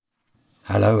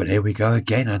Hello, and here we go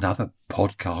again. Another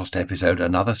podcast episode,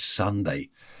 another Sunday.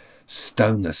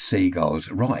 Stone the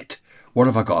Seagulls. Right, what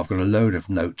have I got? I've got a load of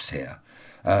notes here.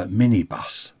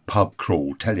 Minibus, pub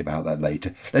crawl. Tell you about that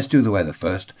later. Let's do the weather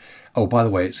first. Oh, by the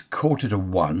way, it's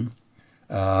 1:45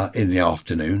 in the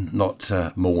afternoon,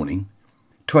 not morning.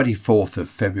 24th of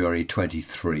February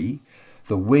 23.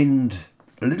 The wind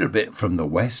a little bit from the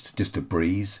west, just a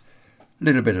breeze. A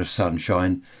little bit of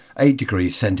sunshine. 8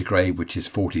 degrees centigrade, which is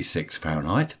 46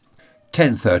 Fahrenheit.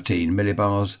 1013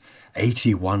 millibars.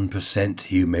 81%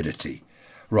 humidity.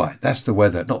 Right, that's the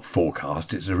weather, not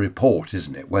forecast, it's a report,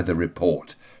 isn't it? Weather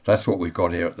report. That's what we've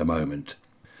got here at the moment.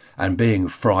 And being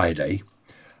Friday,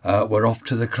 we're off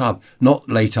to the club. Not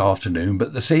late afternoon,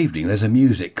 but this evening. There's a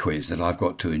music quiz that I've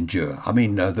got to endure.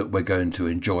 That we're going to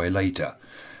enjoy later.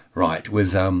 Right,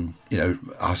 with,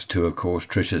 us two, of course,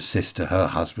 Trisha's sister, her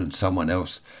husband, someone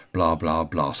else, blah, blah,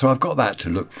 blah. So I've got that to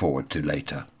look forward to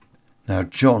later. Now,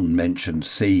 John mentioned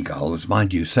seagulls.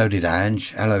 Mind you, so did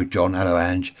Ange. Hello, John. Hello,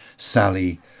 Ange.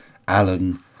 Sally,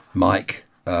 Alan, Mike,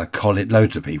 Colin.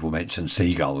 Loads of people mentioned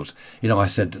seagulls. I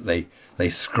said that they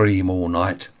scream all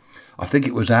night. I think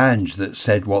it was Ange that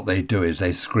said what they do is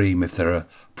they scream if there are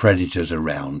predators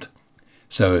around.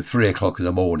 So at 3 o'clock in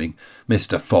the morning,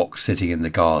 Mr. Fox sitting in the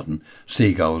garden,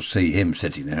 seagulls see him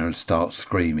sitting there and start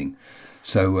screaming.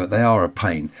 So they are a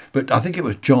pain. But I think it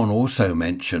was John also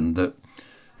mentioned that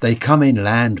they come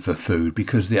inland for food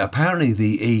because apparently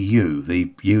the EU,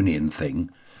 the union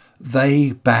thing,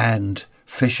 they banned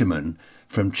fishermen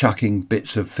from chucking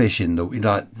bits of fish in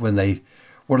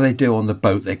what do they do on the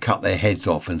boat? They cut their heads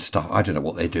off and stuff. I don't know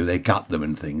what they do. They gut them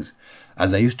and things.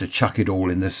 And they used to chuck it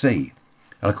all in the sea.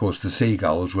 And of course the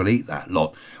seagulls will eat that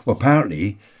lot. Well,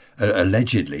 apparently,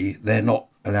 allegedly, they're not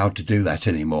allowed to do that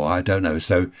anymore. I don't know.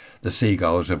 So the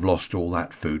seagulls have lost all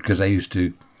that food because they used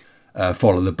to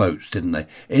follow the boats, didn't they?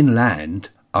 Inland,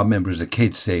 I remember as a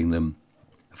kid seeing them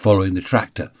following the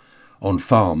tractor on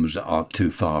farms that aren't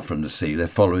too far from the sea. They're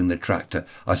following the tractor,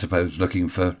 I suppose, looking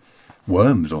for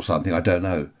worms or something. I don't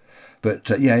know.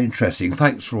 But interesting.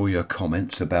 Thanks for all your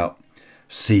comments about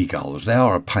seagulls. They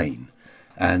are a pain.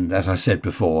 And as I said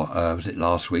before, was it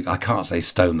last week? I can't say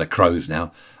stone the crows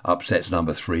now. Upsets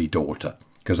number 3 daughter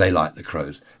because they like the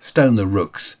crows. Stone the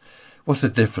rooks. What's the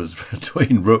difference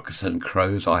between rooks and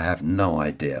crows? I have no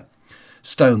idea.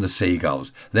 Stone the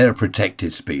seagulls. They're a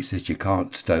protected species. You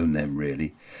can't stone them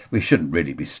really. We shouldn't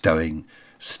really be stoning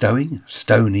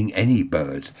any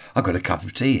birds. I've got a cup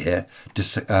of tea here.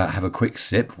 Just have a quick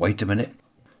sip. Wait a minute.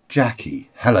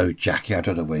 Jackie. Hello, Jackie. I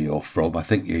don't know where you're from. I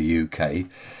think you're UK.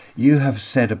 You have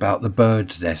said about the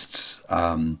birds' nests,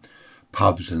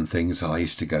 pubs and things I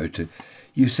used to go to.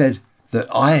 You said that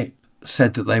I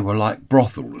said that they were like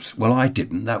brothels. Well, I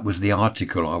didn't. That was the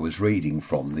article I was reading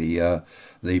from, the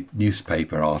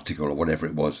newspaper article or whatever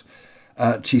it was.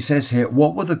 She says here,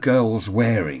 what were the girls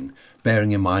wearing?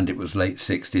 Bearing in mind it was late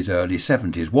 60s, early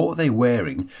 70s. What were they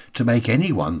wearing to make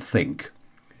anyone think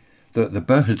that the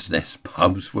birds' nest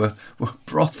pubs were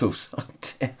brothels?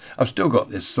 I've still got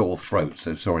this sore throat,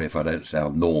 so sorry if I don't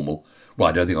sound normal. Well,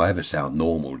 I don't think I ever sound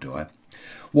normal, do I?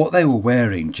 What they were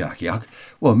wearing, Jackie,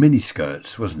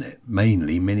 miniskirts, wasn't it?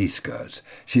 Mainly miniskirts.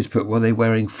 She's put, were they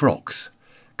wearing frocks?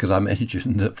 Because I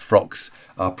mentioned that frocks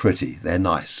are pretty, they're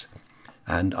nice.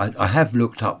 And I have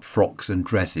looked up frocks and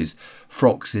dresses.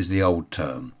 Frocks is the old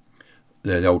term,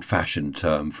 the old-fashioned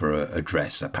term for a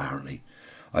dress, apparently.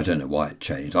 I don't know why it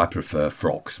changed. I prefer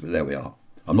frocks, but there we are.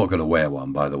 I'm not going to wear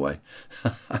one, by the way.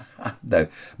 No,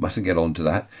 mustn't get on to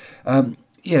that.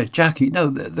 Jackie, no,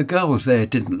 the girls there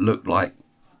didn't look like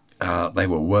they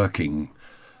were working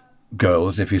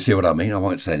girls, if you see what I mean. I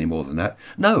won't say any more than that.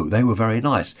 No, they were very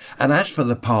nice. And as for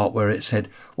the part where it said,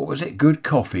 what was it, good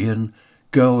coffee and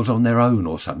girls on their own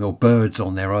or something, or birds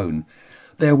on their own,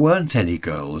 there weren't any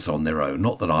girls on their own,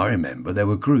 not that I remember. There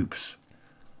were groups.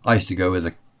 I used to go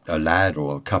with a lad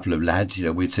or a couple of lads,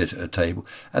 we'd sit at a table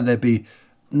and there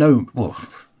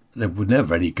were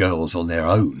never any girls on their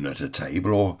own at a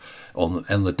table or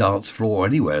on the dance floor or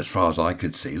anywhere as far as I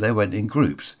could see. They went in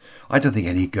groups. I don't think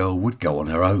any girl would go on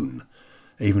her own,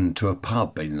 even to a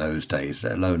pub in those days,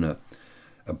 let alone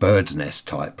a bird's nest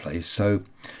type place. So,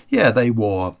 they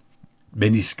wore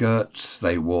miniskirts.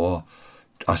 They wore,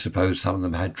 I suppose some of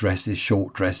them had dresses,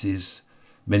 short dresses,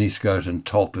 miniskirt and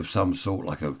top of some sort,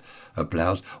 like a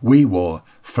blouse. We wore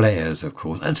flares, of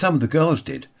course, and some of the girls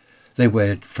did. They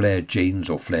wear flared jeans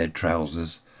or flared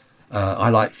trousers. I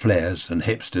like flares and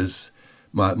hipsters.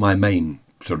 My main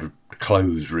sort of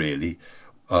clothes, really,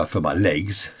 for my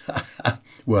legs,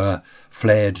 were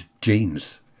flared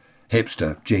jeans,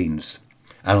 hipster jeans.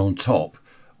 And on top,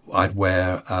 I'd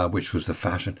wear, which was the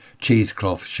fashion,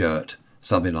 cheesecloth shirt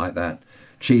something like that.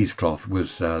 Cheesecloth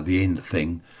was the in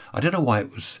thing. I don't know why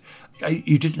it was.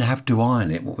 You didn't have to iron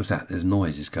it. What was that? There's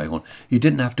noises going on. You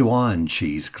didn't have to iron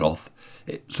cheesecloth.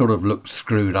 It sort of looked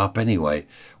screwed up anyway,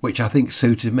 which I think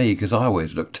suited me because I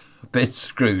always looked a bit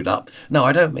screwed up. No,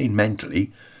 I don't mean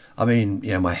mentally. I mean,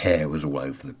 my hair was all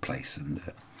over the place, and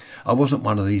I wasn't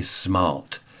one of these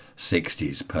smart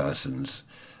 60s persons.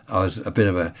 I was a bit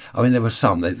of a... I mean, there were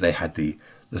some, they had the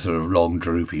sort of long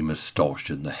droopy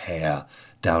moustache and the hair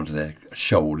down to their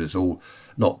shoulders, all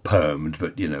not permed,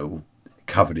 but,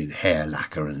 covered in hair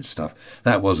lacquer and stuff.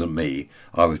 That wasn't me.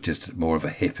 I was just more of a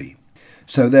hippie.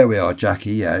 So there we are,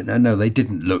 Jackie. Yeah, no, they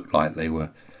didn't look like they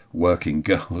were working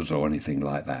girls or anything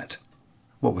like that.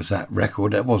 What was that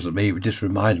record? That wasn't me. It just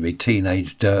reminded me,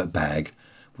 Teenage Dirtbag.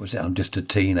 Was it? I'm just a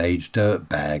teenage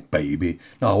dirtbag, baby.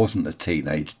 No, I wasn't a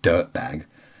teenage dirtbag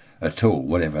at all,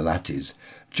 whatever that is.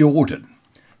 Jordan.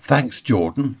 Thanks,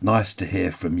 Jordan. Nice to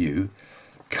hear from you.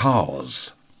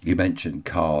 Cars. You mentioned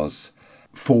cars.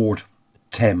 Ford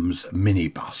Thames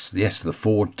minibus. Yes, the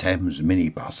Ford Thames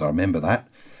minibus. I remember that.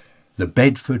 The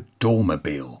Bedford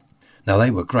Dormobile. Now,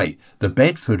 they were great. The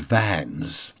Bedford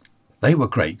vans, they were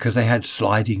great because they had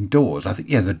sliding doors. I think,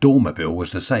 the Dormobile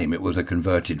was the same. It was a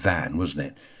converted van, wasn't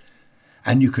it?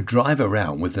 And you could drive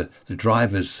around with the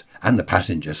drivers and the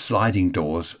passengers sliding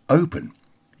doors open.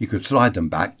 You could slide them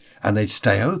back and they'd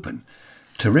stay open.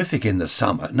 Terrific in the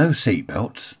summer. No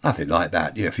seatbelts, nothing like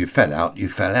that. If you fell out, you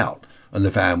fell out. And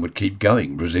the van would keep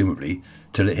going, presumably,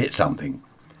 till it hit something.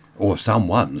 Or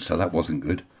someone, so that wasn't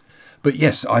good. But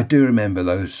yes, I do remember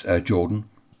those, Jordan.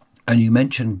 And you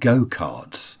mentioned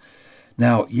go-karts.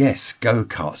 Now, yes,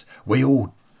 go-karts. We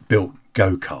all built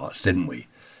go-karts, didn't we?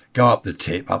 Go up the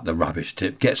tip, up the rubbish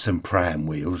tip, get some pram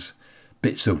wheels,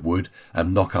 bits of wood,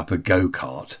 and knock up a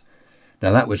go-kart.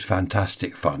 Now, that was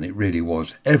fantastic fun. It really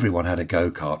was. Everyone had a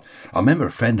go-kart. I remember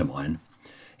a friend of mine,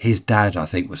 his dad, I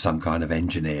think, was some kind of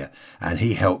engineer, and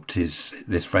he helped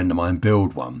this friend of mine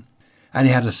build one. And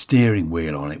he had a steering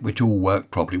wheel on it, which all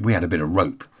worked properly. We had a bit of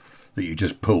rope that you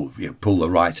just pull. You pull the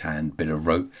right hand bit of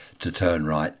rope to turn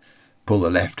right, pull the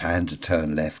left hand to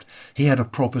turn left. He had a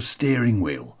proper steering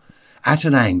wheel at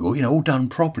an angle, all done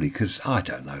properly, because, I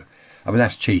don't know. I mean,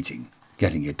 that's cheating,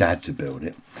 getting your dad to build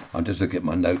it. I'm just looking at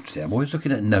my notes here. I'm always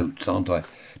looking at notes, aren't I?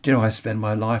 Do you know, I spend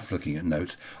my life looking at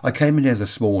notes. I came in here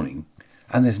this morning,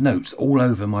 and there's notes all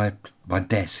over my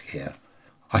desk here.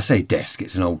 I say desk,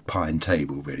 it's an old pine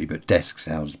table really, but desk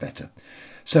sounds better.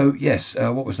 So yes,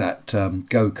 what was that?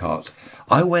 Go-karts.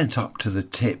 I went up to the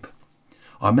tip.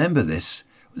 I remember this.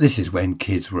 This is when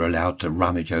kids were allowed to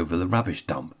rummage over the rubbish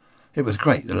dump. It was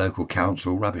great, the local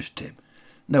council rubbish tip.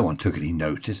 No one took any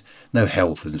notice, no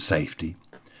health and safety.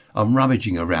 I'm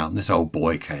rummaging around, this old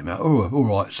boy came out. Oh, all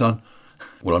right, son.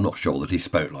 Well, I'm not sure that he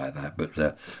spoke like that,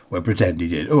 but we'll pretend he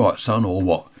did. All right, son, or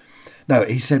what? No,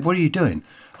 he said, what are you doing?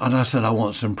 And I said, I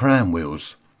want some pram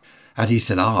wheels. And he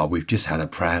said, we've just had a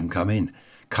pram come in.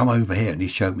 Come over here. And he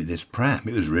showed me this pram.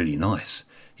 It was really nice.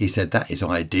 He said, that is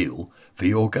ideal for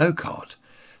your go-kart.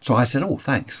 So I said, oh,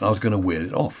 thanks. And I was going to wheel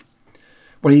it off.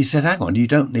 Well, he said, hang on, you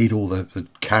don't need all the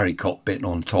carry cot bit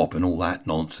on top and all that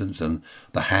nonsense and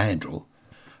the handle.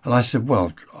 And I said,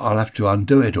 well, I'll have to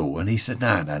undo it all. And he said,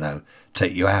 no,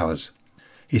 take you hours.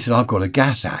 He said, I've got a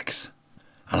gas axe.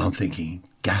 And I'm thinking,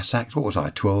 gas axe? What was I,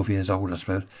 12 years old, I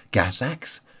suppose? Gas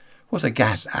axe? What's a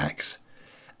gas axe?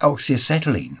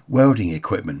 Oxyacetylene, welding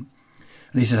equipment.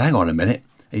 And he said, hang on a minute.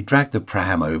 He dragged the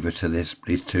pram over to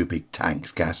these two big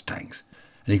tanks, gas tanks.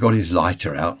 And he got his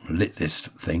lighter out and lit this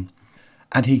thing.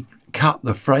 And he cut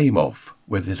the frame off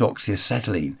with his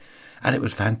oxyacetylene. And it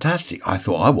was fantastic. I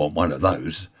thought, I want one of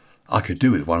those. I could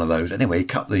do with one of those. Anyway, he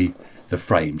cut the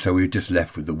frame, so we were just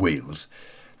left with the wheels.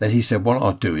 Then he said, what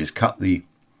I'll do is cut the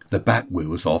back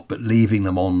wheels off, but leaving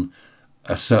them on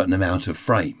a certain amount of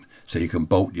frame, so you can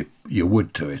bolt your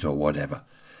wood to it or whatever.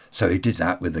 So he did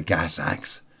that with the gas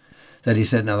axe. Then he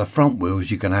said, now the front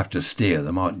wheels, you're going to have to steer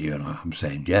them, aren't you? And I'm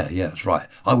saying, yeah, that's right.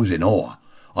 I was in awe.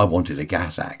 I wanted a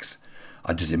gas axe.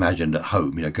 I just imagined at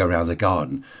home, go around the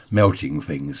garden, melting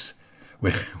things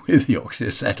with the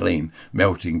oxyacetylene,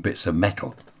 melting bits of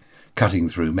metal, cutting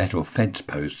through metal fence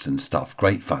posts and stuff.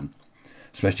 Great fun,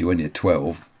 especially when you're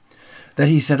 12. Then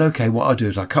he said, OK, what I'll do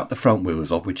is I cut the front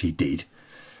wheels off, which he did.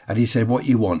 And he said, what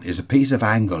you want is a piece of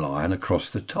angle iron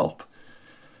across the top.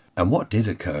 And what did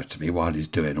occur to me while he's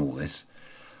doing all this,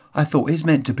 I thought he's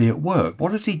meant to be at work.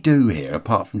 What does he do here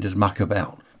apart from just muck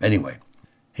about? Anyway,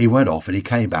 he went off and he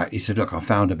came back. He said, look, I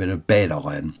found a bit of bed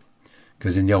iron.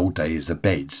 Because in the old days, the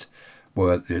beds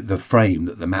were the frame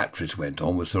that the mattress went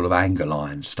on was sort of angle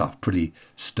iron stuff, pretty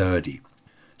sturdy.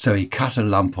 So he cut a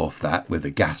lump off that with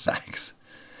a gas axe.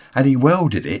 And he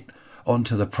welded it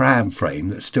onto the pram frame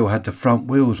that still had the front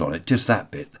wheels on it, just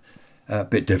that bit. A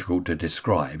bit difficult to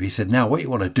describe. He said, now what you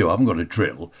want to do, I haven't got a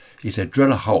drill. He said,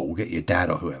 drill a hole, get your dad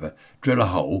or whoever, drill a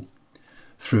hole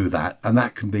through that, and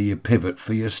that can be your pivot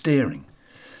for your steering.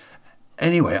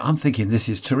 Anyway, I'm thinking this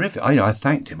is terrific. I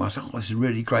thanked him. I said, this is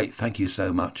really great. Thank you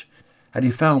so much. And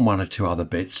he found one or two other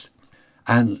bits.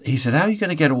 And he said, how are you going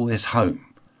to get all this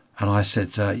home? And I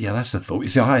said, yeah, that's the thought. You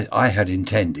see, I had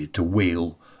intended to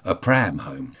wheel a pram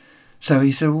home. So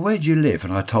he said, well, where do you live?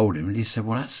 And I told him. And he said,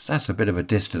 well, that's a bit of a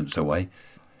distance away.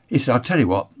 He said, I'll tell you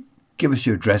what, give us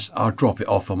your address. I'll drop it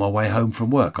off on my way home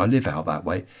from work. I live out that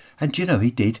way. And do you know,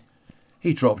 he did.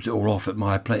 He dropped it all off at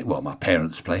my place, well, my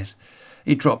parents' place.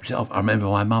 He dropped it off. I remember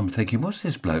my mum thinking, what's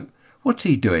this bloke? What's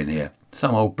he doing here?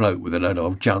 Some old bloke with a load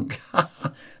of junk.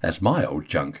 That's my old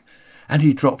junk. And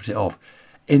he dropped it off.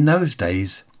 In those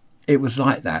days, it was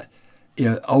like that. You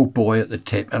know, old boy at the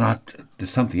tip. And there's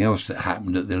something else that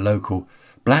happened at the local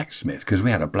blacksmith, because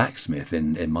we had a blacksmith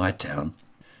in my town.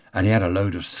 And he had a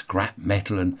load of scrap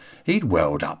metal, and he'd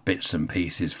weld up bits and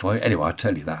pieces for you. Anyway, I'll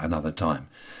tell you that another time.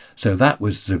 So that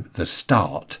was the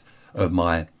start of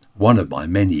one of my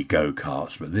many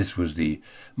go-karts, but this was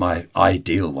my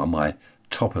ideal one, my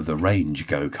top-of-the-range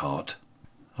go-kart.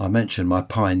 I mentioned my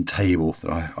pine table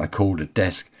that I called a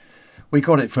desk. We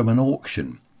got it from an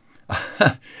auction.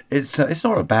 It's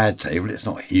not a bad table. It's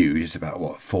not huge. It's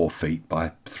about, 4 feet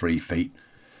by 3 feet.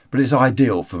 But it's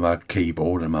ideal for my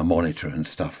keyboard and my monitor and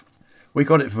stuff. We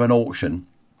got it from an auction.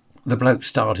 The bloke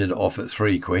started it off at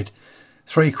 £3.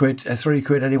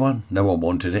 £3, anyone? No one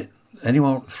wanted it.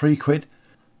 Anyone? £3?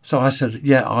 So I said,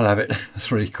 yeah, I'll have it.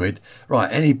 £3.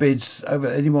 Right, any bids over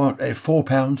any more?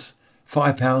 £4?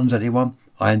 £5, anyone?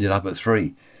 I ended up at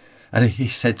 3. And he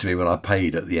said to me when I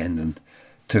paid at the end and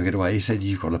took it away, he said,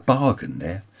 you've got a bargain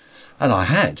there. And I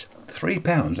had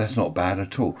 £3. That's not bad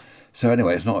at all. So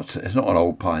anyway, it's not an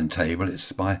old pine table.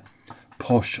 It's my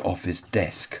posh office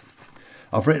desk.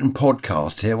 I've written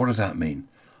podcast here. What does that mean?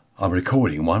 I'm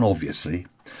recording one, obviously.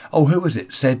 Oh, who was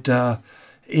it? Said,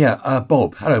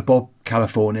 Bob. Hello, Bob,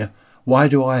 California. Why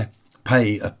do I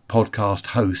pay a podcast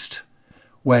host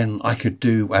when I could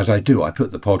do, as I do, I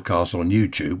put the podcast on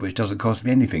YouTube, which doesn't cost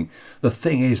me anything. The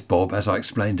thing is, Bob, as I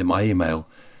explained in my email,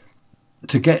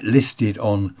 to get listed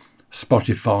on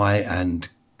Spotify and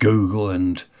Google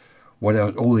and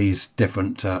whatever, all these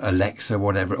different Alexa,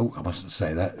 whatever. Oh, I mustn't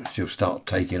say that. She'll start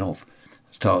taking off.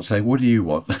 Start saying, what do you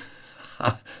want?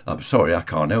 I'm sorry, I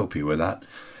can't help you with that.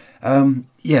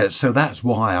 So that's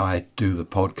why I do the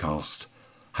podcast,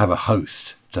 have a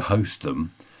host to host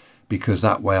them, because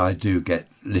that way I do get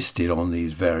listed on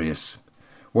these various,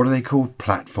 what are they called,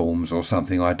 platforms or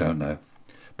something, I don't know.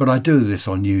 But I do this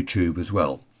on YouTube as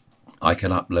well. I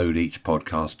can upload each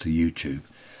podcast to YouTube.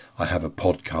 I have a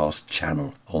podcast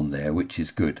channel on there, which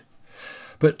is good.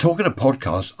 But talking of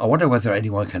podcasts, I wonder whether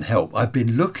anyone can help. I've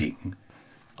been looking.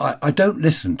 I don't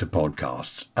listen to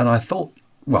podcasts, and I thought,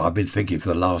 well, I've been thinking for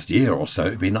the last year or so,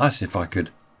 it'd be nice if I could...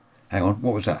 Hang on,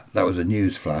 what was that? That was a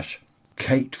news flash.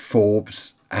 Kate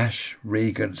Forbes, Ash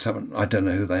Regan, someone, I don't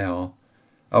know who they are.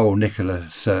 Oh, Nicola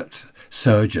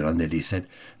Sturgeon, I nearly said.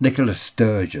 Nicola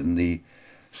Sturgeon, the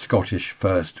Scottish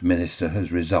First Minister,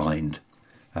 has resigned,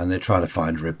 and they're trying to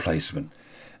find a replacement.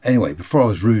 Anyway, before I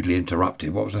was rudely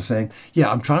interrupted, what was I saying?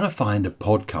 Yeah, I'm trying to find a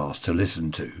podcast to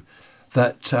listen to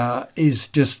that is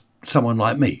just someone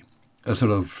like me, a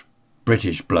sort of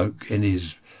British bloke in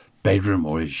his bedroom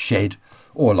or his shed,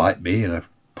 or like me in a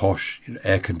posh,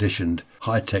 air-conditioned,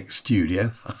 high-tech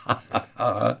studio,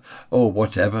 or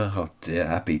whatever. Oh dear,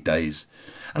 happy days.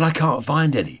 And I can't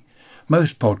find any.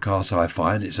 Most podcasts I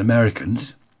find, it's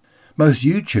Americans. Most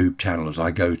YouTube channels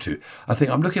I go to, I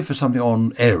think I'm looking for something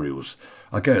on aerials.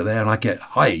 I go there and I get,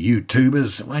 hi,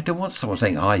 YouTubers. I don't want someone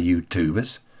saying, hi,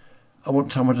 YouTubers. I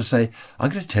want someone to say, I'm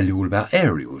going to tell you all about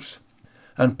aerials.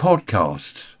 And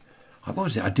podcasts. What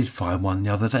was it? I did find one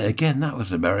the other day. Again, that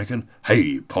was American.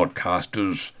 Hey,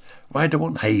 podcasters. I don't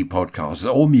want hey,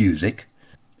 podcasters. Or music.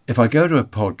 If I go to a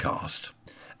podcast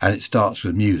and it starts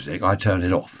with music, I turn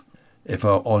it off. If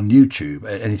on YouTube,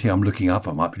 anything I'm looking up,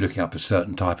 I might be looking up a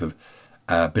certain type of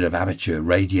bit of amateur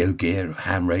radio gear,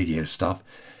 ham radio stuff.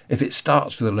 If it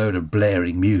starts with a load of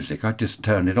blaring music, I just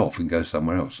turn it off and go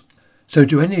somewhere else. So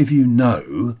do any of you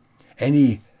know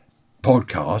any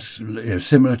podcasts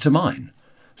similar to mine?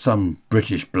 Some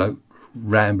British bloke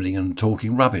rambling and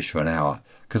talking rubbish for an hour,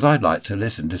 because I'd like to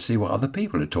listen to see what other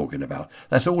people are talking about.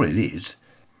 That's all it is.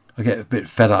 I get a bit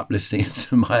fed up listening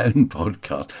to my own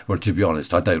podcast. Well, to be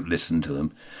honest, I don't listen to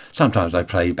them. Sometimes I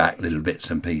play back little bits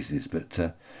and pieces,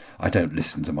 but I don't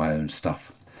listen to my own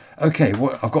stuff. Okay,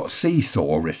 I've got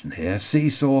Seesaw written here.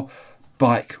 Seesaw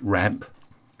bike ramp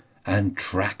and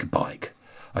track bike.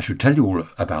 I should tell you all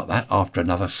about that after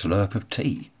another slurp of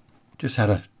tea. Just had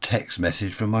a text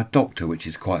message from my doctor, which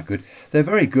is quite good. They're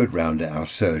very good round at our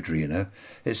surgery, you know.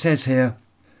 It says here,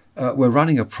 we're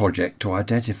running a project to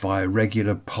identify a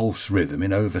regular pulse rhythm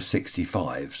in over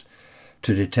 65s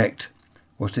to detect,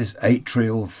 what's this,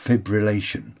 atrial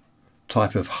fibrillation,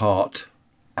 type of heart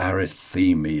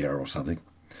arrhythmia or something,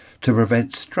 to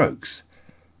prevent strokes.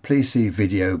 Please see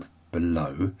video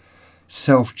below.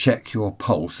 Self-check your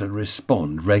pulse and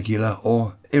respond regular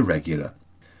or irregular.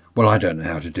 Well, I don't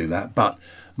know how to do that, but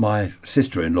my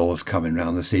sister-in-law's coming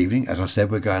round this evening. As I said,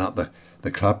 we're going up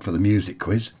the club for the music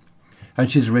quiz,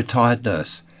 and she's a retired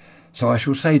nurse. So I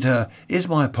shall say to her, is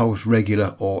my pulse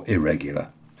regular or irregular?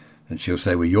 And she'll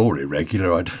say, well, you're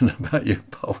irregular, I don't know about your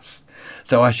pulse.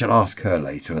 So I shall ask her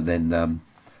later and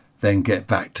then get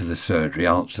back to the surgery,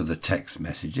 answer the text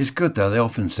message. It's good though, they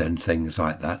often send things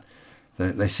like that.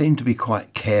 They seem to be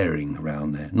quite caring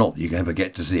around there. Not that you can ever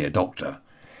get to see a doctor.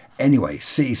 Anyway,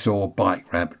 seesaw,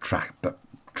 bike ramp, track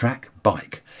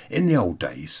bike. In the old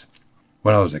days,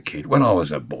 when I was a kid, when I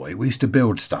was a boy, we used to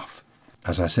build stuff.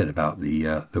 As I said about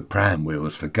the pram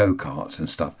wheels for go-karts and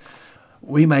stuff.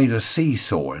 We made a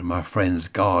seesaw in my friend's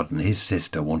garden. His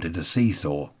sister wanted a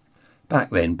seesaw. Back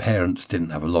then, parents didn't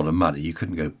have a lot of money. You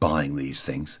couldn't go buying these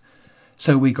things.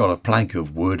 So we got a plank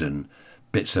of wood and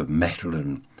bits of metal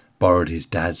and borrowed his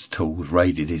dad's tools,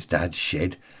 raided his dad's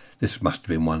shed. This must have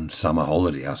been one summer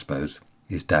holiday, I suppose.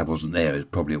 His dad wasn't there, he was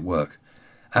probably at work.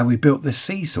 And we built this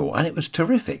seesaw, and it was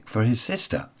terrific for his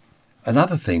sister.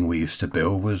 Another thing we used to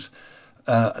build was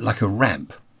like a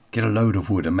ramp. Get a load of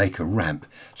wood and make a ramp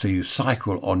so you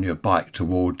cycle on your bike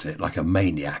towards it like a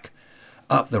maniac.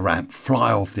 Up the ramp,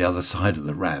 fly off the other side of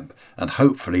the ramp, and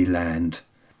hopefully land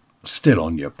still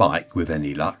on your bike with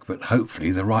any luck, but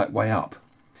hopefully the right way up.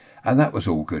 And that was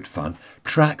all good fun.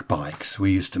 Track bikes.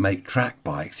 We used to make track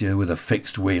bikes, you know, with a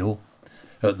fixed wheel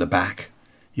at the back.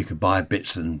 You could buy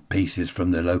bits and pieces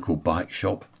from the local bike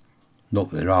shop. Not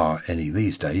that there are any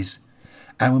these days.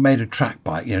 And we made a track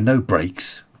bike, you know, no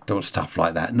brakes, don't stuff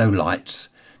like that, no lights,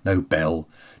 no bell,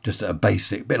 just a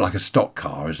basic, bit like a stock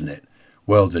car, isn't it?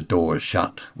 Weld the doors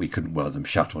shut. We couldn't weld them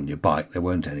shut on your bike, there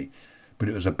weren't any. But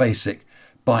it was a basic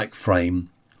bike frame,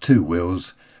 2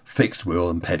 wheels, fixed wheel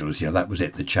and pedals, you know, that was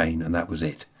it, the chain, and that was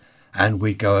it. And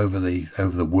we'd go over the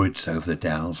woods, over the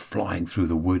downs, flying through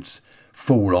the woods,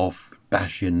 fall off,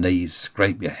 bash your knees,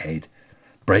 scrape your head,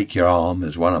 break your arm,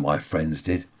 as one of my friends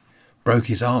did. Broke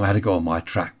his arm, had to go on my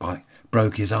track bike,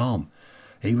 broke his arm.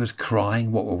 He was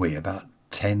crying, what were we, about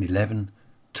 10, 11,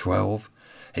 12?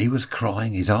 He was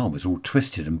crying, his arm was all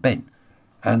twisted and bent.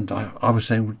 And I was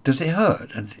saying, does it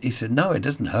hurt? And he said, no, it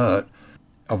doesn't hurt.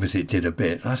 Obviously it did a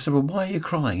bit. I said, well, why are you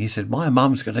crying? He said, my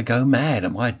mum's going to go mad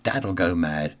and my dad'll go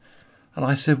mad. And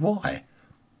I said, why?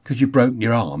 Because you've broken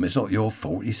your arm, it's not your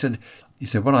fault. He said,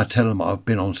 when I tell them I've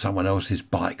been on someone else's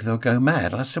bike, they'll go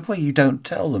mad. I said, well, you don't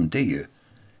tell them, do you?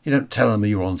 You don't tell them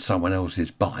you're on someone else's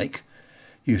bike.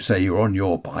 You say you're on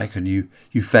your bike and you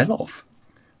fell off.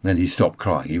 And then he stopped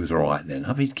crying. He was all right then.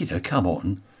 I mean, you know, come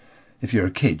on. If you're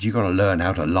a kid, you've got to learn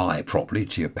how to lie properly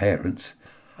to your parents.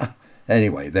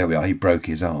 Anyway, there we are. He broke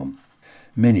his arm.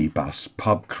 Minibus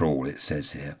pub crawl, it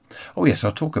says here. Oh, yes,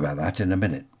 I'll talk about that in a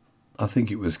minute. I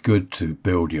think it was good to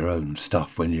build your own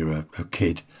stuff when you're a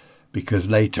kid, because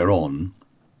later on,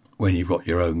 when you've got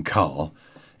your own car,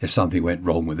 if something went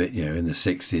wrong with it, you know, in the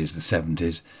 60s, the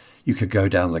 70s, you could go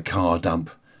down the car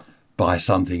dump, buy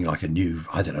something like a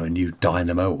new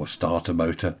dynamo or starter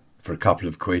motor for a couple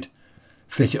of quid,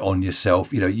 fit it on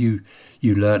yourself. You know, you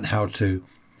learn how to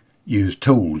use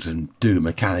tools and do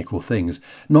mechanical things.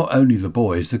 Not only the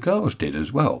boys, the girls did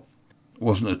as well. It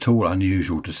wasn't at all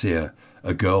unusual to see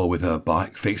a girl with her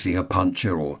bike fixing a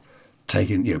puncture or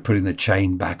putting the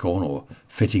chain back on or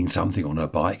fitting something on her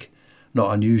bike.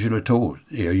 Not unusual at all,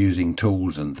 you know, using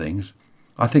tools and things.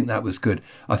 I think that was good.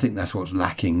 I think that's what's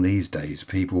lacking these days.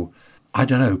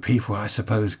 I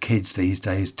suppose kids these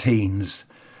days, teens,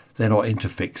 they're not into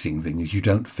fixing things. You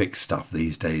don't fix stuff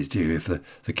these days, do you? If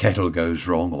the kettle goes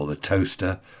wrong or the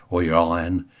toaster or your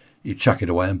iron, you chuck it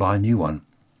away and buy a new one.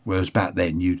 Whereas back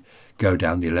then you'd go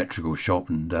down the electrical shop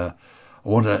and I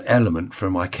want an element for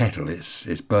my kettle.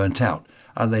 It's burnt out.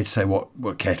 And they'd say,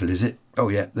 what kettle is it? Oh,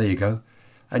 yeah, there you go.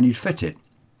 And you'd fit it.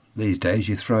 These days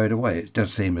you throw it away. It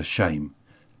does seem a shame.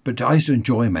 But I used to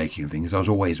enjoy making things. I was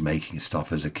always making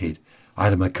stuff as a kid. I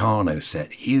had a Meccano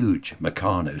set, huge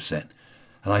Meccano set.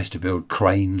 And I used to build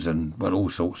cranes and all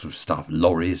sorts of stuff,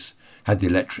 lorries, had the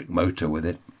electric motor with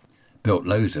it. Built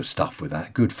loads of stuff with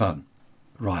that, good fun.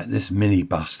 Right, this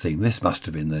minibus thing, this must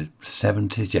have been the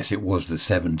 70s. Yes, it was the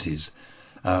 70s.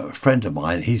 A friend of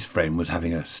mine, his friend was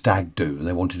having a stag do, and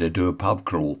they wanted to do a pub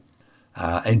crawl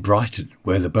in Brighton,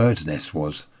 where the Bird's Nest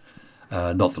was.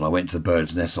 Not that I went to the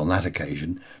Bird's Nest on that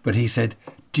occasion, but he said,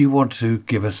 "Do you want to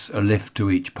give us a lift to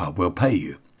each pub? We'll pay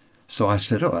you." So I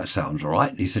said, "Oh, that sounds all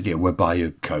right." And he said, "Yeah, we'll buy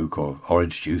you Coke or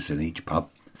orange juice in each pub."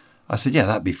 I said, "Yeah,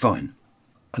 that'd be fine."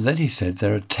 And then he said,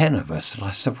 "There are 10 of us." And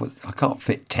I said, "Well, I can't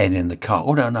fit 10 in the car."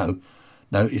 "Oh, no.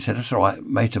 No," he said, "it's all right. A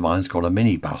mate of mine's got a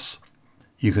minibus.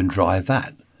 You can drive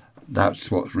that."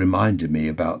 That's what reminded me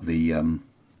about the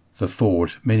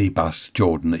Ford minibus,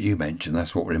 Jordan, that you mentioned.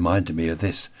 That's what reminded me of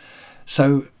this.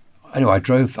 So anyway,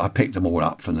 I picked them all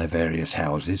up from their various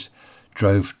houses,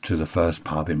 drove to the first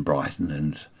pub in Brighton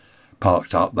and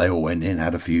parked up. They all went in,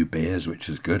 had a few beers, which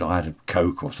was good. I had a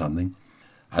Coke or something.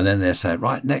 And then they said,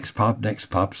 "Right, next pub.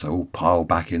 So all piled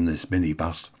back in this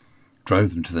minibus,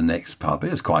 drove them to the next pub.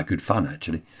 It was quite good fun,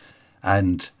 actually.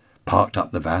 And parked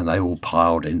up the van. They all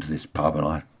piled into this pub, and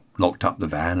I locked up the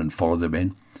van and followed them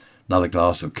in. Another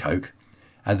glass of Coke.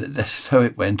 And so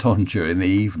it went on during the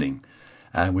evening.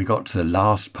 And we got to the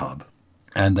last pub,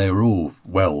 and they were all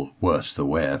well worse the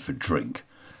wear for drink.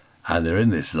 And they're in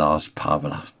this last pub,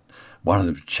 and one of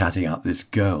them chatting up this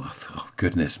girl. I thought, "Oh,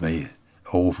 goodness me,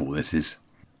 awful this is."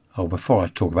 Oh, before I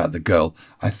talk about the girl,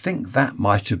 I think that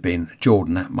might have been,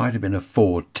 Jordan, that might have been a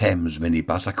Ford Thames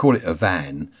minibus. I call it a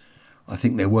van. I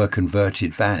think they were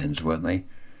converted vans, weren't they?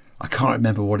 I can't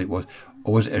remember what it was.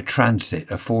 Or was it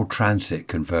a Ford Transit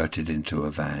converted into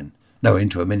a van? No,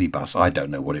 into a minibus. I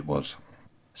don't know what it was.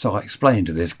 So I explained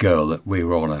to this girl that we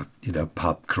were on a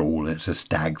pub crawl, and it's a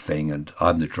stag thing, and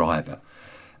I'm the driver.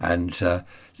 And,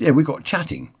 we got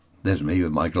chatting. There's me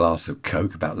with my glass of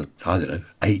Coke, about the,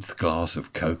 8th glass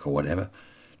of Coke or whatever.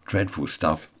 Dreadful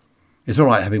stuff. It's all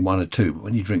right having one or two, but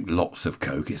when you drink lots of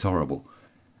Coke, it's horrible.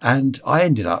 And I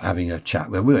ended up having a chat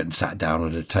where we went and sat down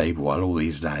at a table while all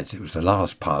these lads, it was the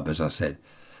last pub, as I said,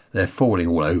 they're falling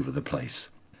all over the place.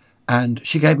 And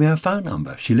she gave me her phone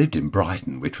number. She lived in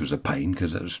Brighton, which was a pain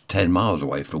because it was 10 miles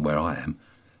away from where I am.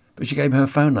 But she gave me her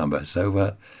phone number.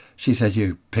 So she said,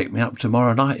 "You pick me up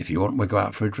tomorrow night if you want. We'll go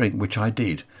out for a drink," which I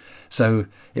did. So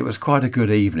it was quite a good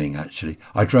evening, actually.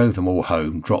 I drove them all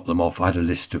home, dropped them off. I had a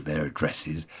list of their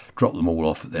addresses, dropped them all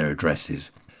off at their addresses.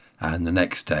 And the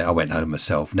next day, I went home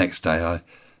myself. Next day, I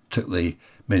took the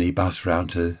minibus round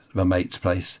to my mate's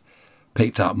place,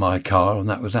 picked up my car, and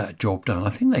that was that, job done. I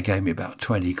think they gave me about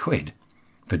 20 quid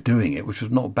for doing it, which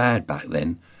was not bad back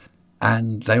then.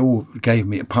 And they all gave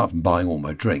me, apart from buying all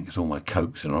my drinks, all my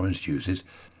Cokes and orange juices,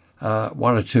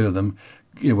 one or two of them,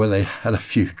 when they had a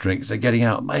few drinks, they're getting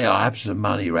out, "May I have some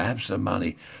money? Have some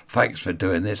money. Thanks for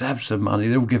doing this. Have some money."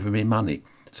 They're all giving me money.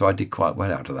 So I did quite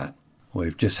well out of that.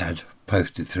 We've just had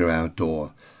posted through our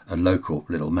door a local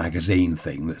little magazine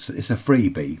thing. It's a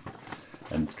freebie.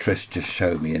 And Trish just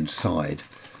showed me inside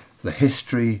the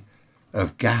history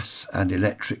of gas and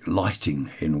electric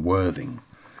lighting in Worthing.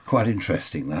 Quite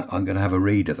interesting, that. I'm going to have a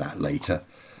read of that later.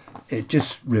 It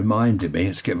just reminded me,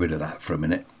 let's get rid of that for a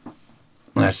minute.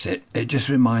 That's it. It just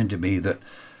reminded me that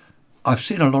I've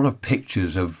seen a lot of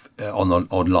pictures of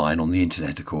online, on the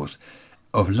internet, of course,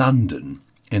 of London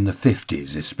in the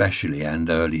 50s especially and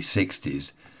early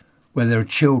 60s, where there are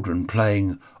children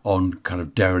playing on kind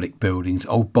of derelict buildings,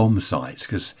 old bomb sites,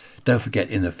 because don't forget,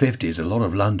 in the 50s, a lot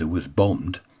of London was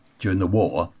bombed during the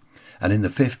war, and in the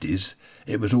 50s,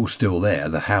 it was all still there.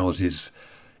 The houses,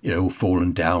 all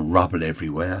fallen down, rubble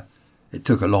everywhere. It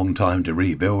took a long time to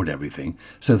rebuild everything,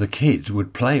 so the kids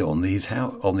would play on these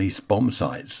bomb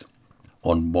sites,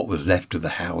 on what was left of the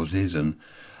houses and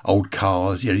old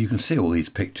cars. You can see all these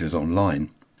pictures online.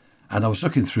 And I was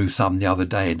looking through some the other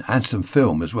day, and some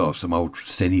film as well, some old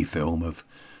cine film of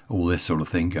all this sort of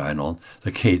thing going on.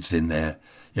 The kids in their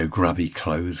grubby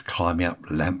clothes, climbing up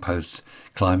lampposts,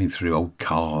 climbing through old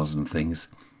cars and things.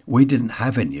 We didn't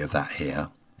have any of that here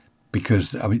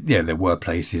because, there were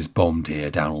places bombed here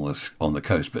down on the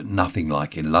coast, but nothing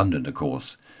like in London, of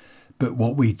course. But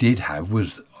what we did have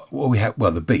was,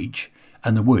 the beach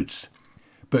and the woods.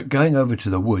 But going over to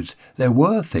the woods, there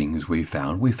were things we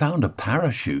found. We found a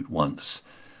parachute once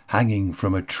hanging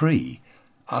from a tree,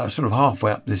 sort of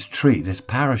halfway up this tree, this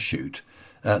parachute.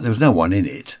 There was no one in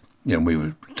it. We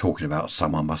were talking about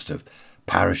someone must have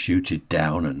parachuted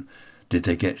down, and did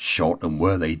they get shot and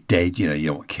were they dead? You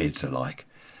know what kids are like.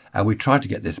 And we tried to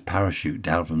get this parachute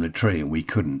down from the tree and we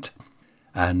couldn't.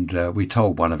 And we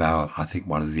told one of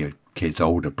the kids'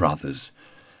 older brothers.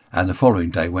 And the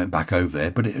following day went back over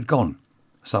there, but it had gone.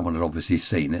 Someone had obviously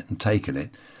seen it and taken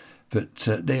it. But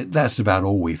that's about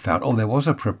all we found. Oh, there was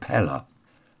a propeller.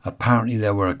 Apparently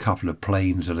there were a couple of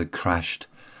planes that had crashed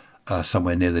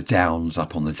somewhere near the Downs,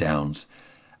 up on the Downs.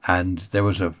 And there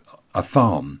was a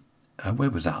farm. Where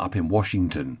was that? Up in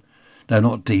Washington. No,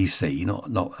 not DC,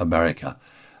 not America.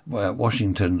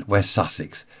 Washington, West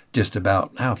Sussex. Just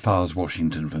about, how far is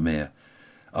Washington from here?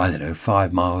 I don't know,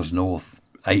 5 miles north,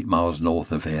 8 miles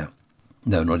north of here.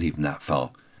 No, not even that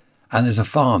far. And there's a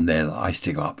farm there that I used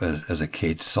to go up as a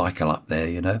kid, cycle up there,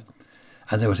 you know.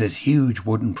 And there was this huge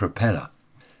wooden propeller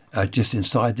just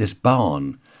inside this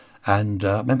barn. And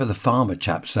I remember the farmer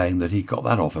chap saying that he got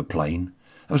that off a plane.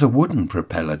 It was a wooden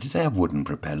propeller. Did they have wooden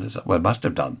propellers? Well, it must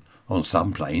have done on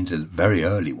some planes, very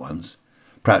early ones.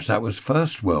 Perhaps that was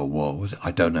First World War, was it?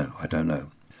 I don't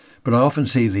know. But I often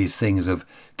see these things of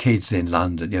kids in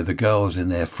London, you know, the girls in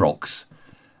their frocks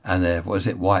and their,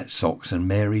 white socks and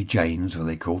Mary Janes, were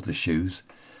they called, the shoes,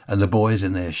 and the boys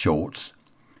in their shorts,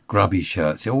 grubby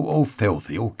shirts, all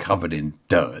filthy, all covered in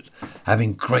dirt,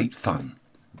 having great fun.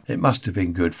 It must have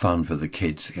been good fun for the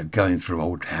kids, you know, going through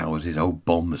old houses, old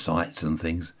bomb sites and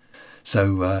things.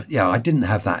 So, I didn't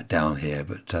have that down here,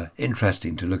 but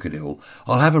interesting to look at it all.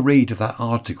 I'll have a read of that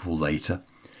article later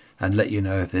and let you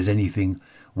know if there's anything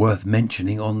worth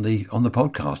mentioning on the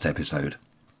podcast episode.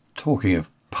 Talking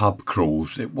of pub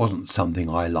crawls, it wasn't something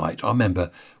I liked. I remember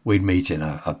we'd meet in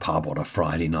a pub on a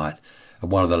Friday night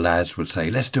and one of the lads would say,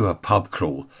 let's do a pub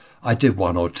crawl. I did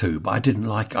one or two, but I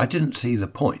didn't see the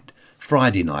point.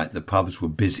 Friday night, the pubs were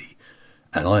busy,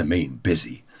 and I mean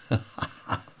busy.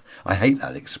 I hate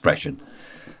that expression,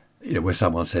 you know, where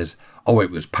someone says, oh,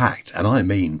 it was packed, and I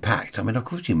mean packed. I mean, of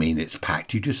course you mean it's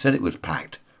packed. You just said it was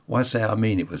packed. Why say I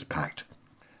mean it was packed?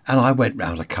 And I went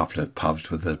round a couple of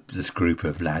pubs with this group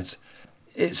of lads.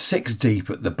 It's 6 deep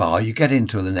at the bar. You get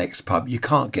into the next pub, you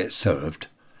can't get served.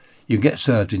 You get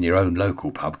served in your own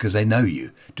local pub because they know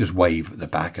you. Just wave at the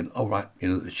back and, all right, you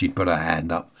know, she'd put her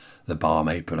hand up. The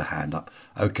barmaid put her hand up.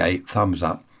 Okay, thumbs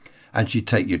up. And she'd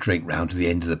take your drink round to the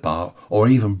end of the bar or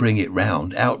even bring it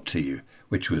round out to you,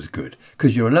 which was good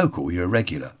because you're a local, you're a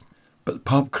regular. But the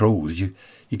pub crawls, you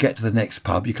get to the next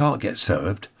pub, you can't get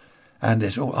served. And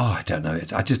it's all, I don't know,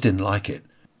 I just didn't like it.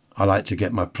 I like to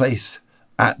get my place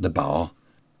at the bar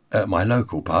at my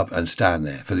local pub and stand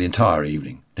there for the entire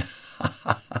evening.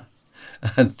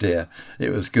 And it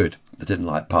was good. I didn't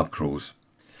like pub crawls.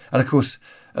 And of course,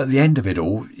 at the end of it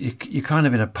all, you're kind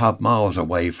of in a pub miles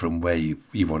away from where you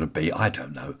want to be. I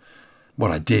don't know. What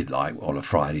I did like on a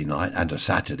Friday night and a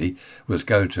Saturday was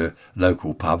go to a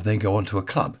local pub, then go on to a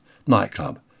club,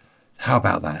 nightclub. How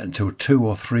about that? Until 2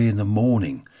 or 3 in the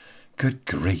morning. Good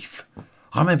grief.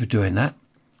 I remember doing that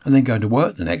and then going to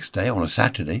work the next day on a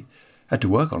Saturday. Had to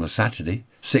work on a Saturday,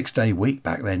 6-day week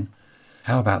back then.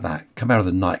 How about that? Come out of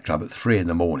the nightclub at 3 in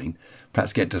the morning,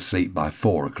 perhaps get to sleep by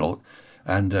 4 o'clock,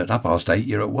 and at 8:30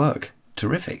 you're at work.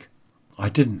 Terrific. I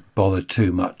didn't bother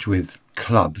too much with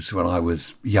clubs when I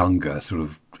was younger, sort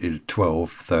of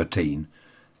 12, 13.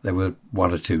 There were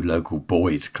 1 or 2 local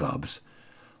boys' clubs.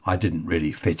 I didn't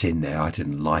really fit in there. I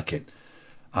didn't like it.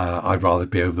 I'd rather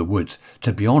be over the woods.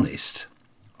 To be honest,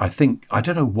 I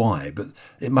don't know why, but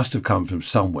it must have come from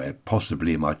somewhere,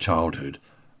 possibly in my childhood.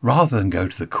 Rather than go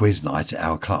to the quiz night at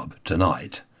our club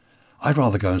tonight, I'd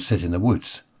rather go and sit in the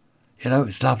woods. You know,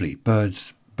 it's lovely.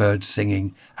 Birds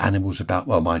singing, animals about.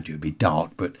 Well, mind you, it'd be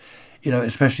dark, but, you know,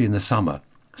 especially in the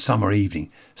summer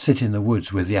evening, sit in the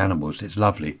woods with the animals. It's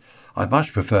lovely. I'd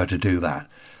much prefer to do that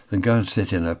than go and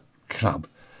sit in a club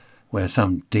where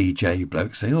some DJ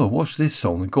bloke say, oh, what's this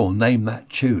song? And go on, name that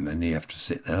tune. And you have to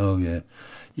sit there. Oh, yeah.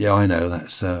 Yeah, I know.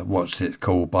 That's, what's it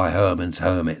called, by Herman's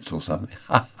Hermits or something.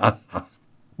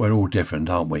 We're all different,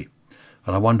 aren't we?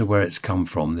 And I wonder where it's come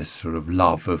from, this sort of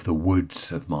love of the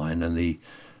woods of mine and the,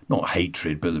 not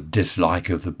hatred, but the dislike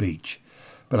of the beach.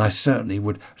 But I certainly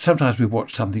would, sometimes we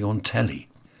watch something on telly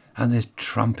and there's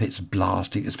trumpets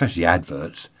blasting, especially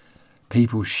adverts,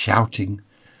 people shouting.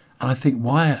 And I think,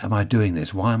 why am I doing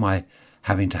this? Why am I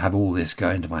having to have all this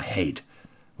go into my head?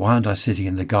 Why aren't I sitting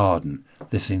in the garden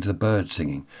listening to the birds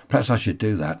singing? Perhaps I should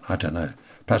do that. I don't know.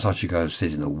 Perhaps I should go and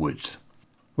sit in the woods.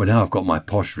 Well, now I've got my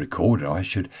posh recorder, I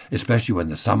should, especially when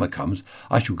the summer comes,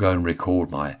 I shall go and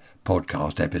record my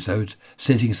podcast episodes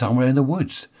sitting somewhere in the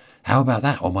woods. How about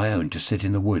that, on my own, just sit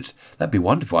in the woods? That'd be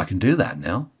wonderful. I can do that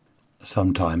now.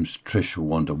 Sometimes Trish will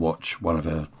want to watch one of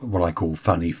her, what I call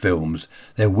funny films.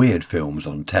 They're weird films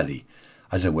on telly.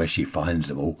 I don't know where she finds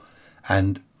them all.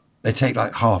 And they take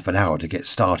like half an hour to get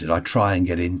started. I try and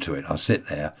get into it. I'll sit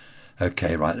there.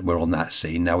 Okay, right, we're on that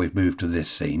scene. Now we've moved to this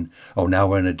scene. Oh, now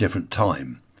we're in a different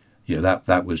time. You know,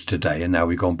 that was today, and now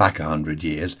we've gone back 100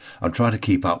 years. I'm trying to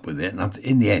keep up with it. And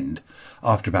in the end,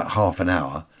 after about half an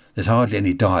hour, there's hardly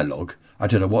any dialogue. I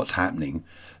don't know what's happening.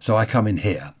 So I come in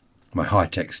here, my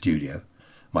high-tech studio.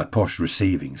 my posh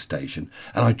receiving station,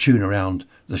 and I tune around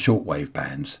the shortwave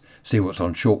bands, see what's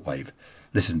on shortwave,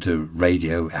 listen to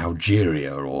Radio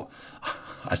Algeria or,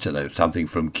 I don't know, something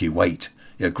from Kuwait.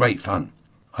 Great fun.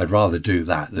 I'd rather do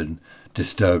that than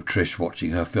disturb Trish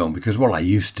watching her film, because what I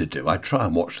used to do, I'd try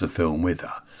and watch the film with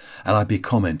her, and I'd be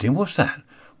commenting, what's that?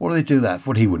 What do they do that for?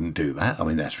 Well, he wouldn't do that. I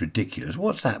mean, that's ridiculous.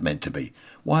 What's that meant to be?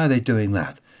 Why are they doing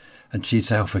that? And she'd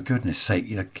say, oh, for goodness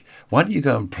sake, why don't you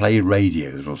go and play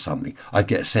radios or something? I'd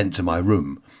get sent to my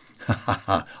room.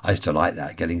 I used to like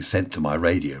that, getting sent to my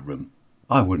radio room.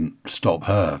 I wouldn't stop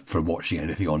her from watching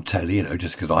anything on telly,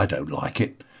 just because I don't like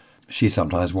it. She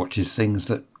sometimes watches things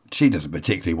that she doesn't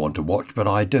particularly want to watch, but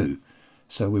I do.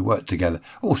 So we work together.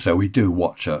 Also, we do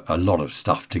watch a lot of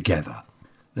stuff together.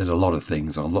 There's a lot of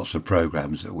things on, lots of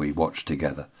programmes that we watch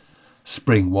together.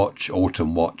 Spring Watch,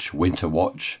 Autumn Watch, Winter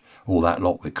Watch, all that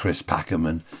lot with Chris Packham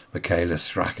and Michaela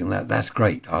Strachan. That's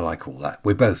great. I like all that.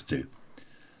 We both do.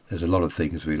 There's a lot of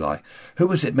things we like. Who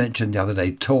was it mentioned the other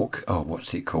day?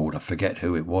 What's it called? I forget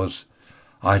who it was.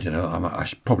 I don't know.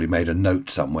 I probably made a note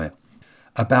somewhere.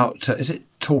 About, is it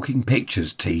Talking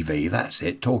Pictures TV? That's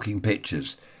it, Talking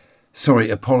Pictures. Sorry,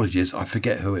 apologies. I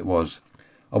forget who it was.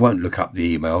 I won't look up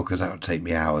the email because that would take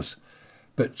me hours.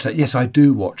 But yes, I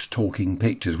do watch Talking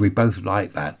Pictures. We both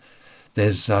like that.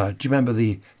 There's, do you remember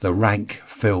the Rank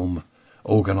Film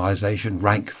organisation,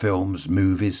 Rank Films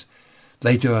Movies?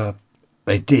 They did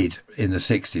in the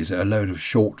 60s a load of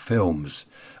short films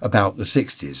about the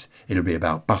 60s. It'll be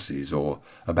about buses or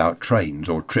about trains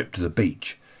or trip to the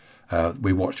beach.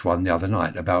 We watched one the other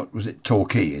night about, was it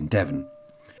Torquay in Devon?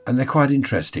 And they're quite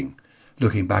interesting.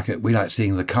 Looking back we like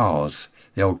seeing the cars,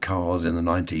 the old cars in the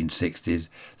 1960s,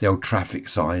 the old traffic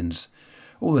signs,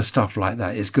 all the stuff like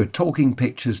that. It's good. Talking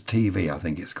Pictures TV, I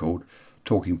think it's called.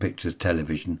 Talking Pictures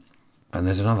Television. And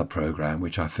there's another programme,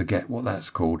 which I forget what that's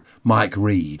called. Mike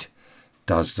Reed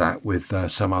does that with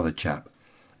some other chap.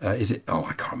 Is it? Oh,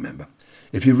 I can't remember.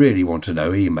 If you really want to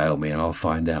know, email me and I'll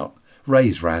find out.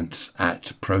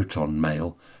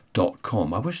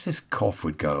 raisrants@protonmail.com. I wish this cough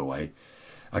would go away.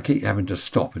 I keep having to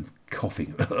stop and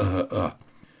coughing.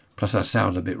 Plus I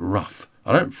sound a bit rough.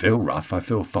 I don't feel rough, I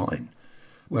feel fine.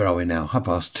 Where are we now?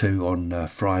 2:30 on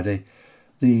Friday.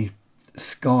 The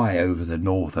sky over the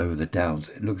north, over the downs,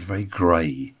 it looks very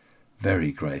grey.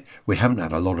 Very grey. We haven't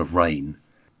had a lot of rain.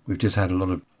 We've just had a lot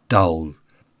of dull,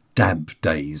 damp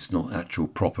days, not actual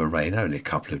proper rain, only a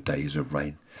couple of days of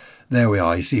rain. There we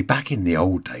are. You see, back in the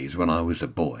old days when I was a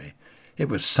boy, it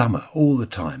was summer all the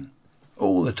time.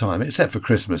 All the time, except for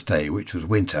Christmas Day, which was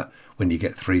winter, when you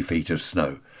get 3 feet of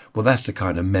snow. Well, that's the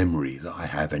kind of memory that I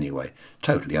have anyway.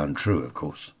 Totally untrue, of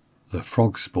course. The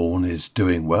frog spawn is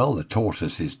doing well. The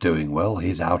tortoise is doing well.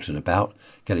 He's out and about,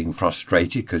 getting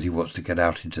frustrated because he wants to get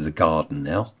out into the garden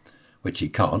now, which he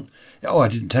can't. Oh, I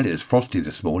didn't tell you, it was frosty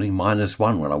this morning,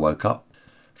 -1 when I woke up.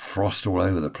 Frost all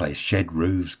over the place, shed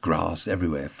roofs, grass,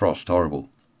 everywhere, frost, horrible.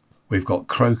 We've got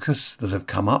crocus that have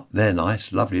come up. They're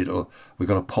nice, lovely little... We've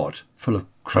got a pot full of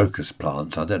crocus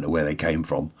plants. I don't know where they came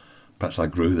from. Perhaps I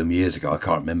grew them years ago, I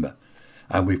can't remember.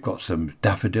 And we've got some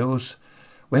daffodils.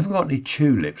 We haven't got any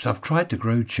tulips. I've tried to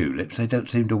grow tulips. They don't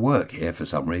seem to work here for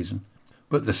some reason.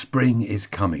 But the spring is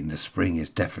coming. The spring is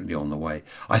definitely on the way.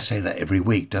 I say that every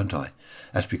week, don't I?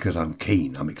 That's because I'm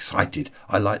keen. I'm excited.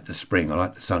 I like the spring. I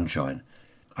like the sunshine.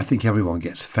 I think everyone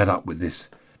gets fed up with this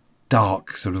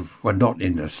dark sort of, well, not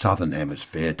in the southern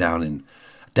hemisphere, down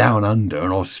under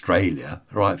in Australia,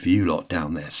 right for you lot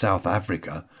down there, South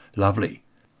Africa, lovely.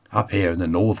 Up here in the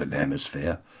northern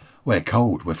hemisphere, we're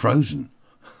cold, we're frozen.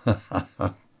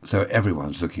 So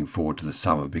everyone's looking forward to the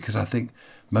summer because I think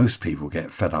most people get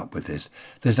fed up with this.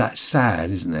 There's that sad,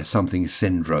 isn't there, something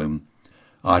syndrome,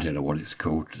 I don't know what it's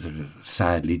called,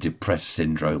 sadly depressed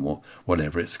syndrome or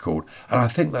whatever it's called. And I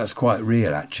think that's quite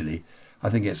real, actually. I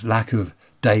think it's lack of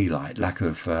daylight, lack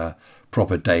of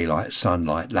proper daylight,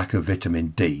 sunlight, lack of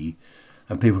vitamin D,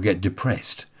 and people get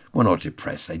depressed. Well, not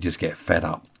depressed, they just get fed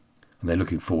up, and they're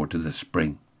looking forward to the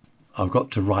spring. I've got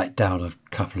to write down a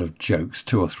couple of jokes,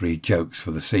 2 or 3 jokes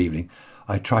for this evening.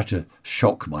 I try to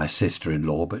shock my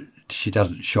sister-in-law, but she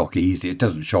doesn't shock easy. It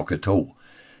doesn't shock at all,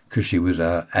 because she was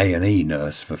a A&E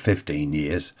nurse for 15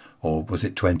 years, or was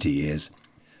it 20 years?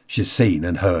 She's seen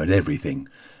and heard everything,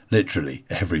 literally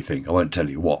everything. I won't tell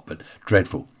you what, but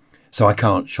dreadful. So I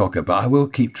can't shock her, but I will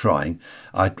keep trying.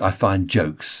 I find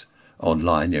jokes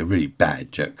online, really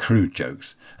bad, crude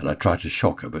jokes, and I try to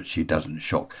shock her, but she doesn't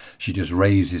shock. She just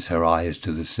raises her eyes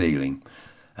to the ceiling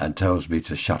and tells me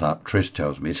to shut up. Trish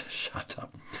tells me to shut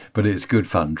up. But it's good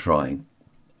fun trying.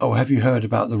 Oh, have you heard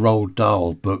about the Roald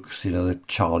Dahl books, the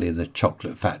Charlie and the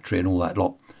Chocolate Factory and all that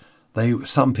lot?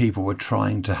 Some people were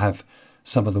trying to have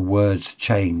some of the words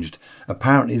changed.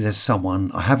 Apparently there's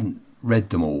someone, I haven't read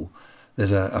them all,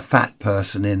 there's a fat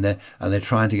person in there, and they're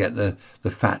trying to get the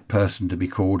fat person to be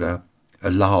called a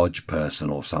large person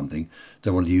or something.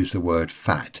 They want to use the word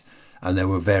fat. And there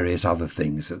were various other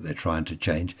things that they're trying to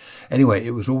change. Anyway,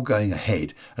 it was all going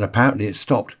ahead, and apparently it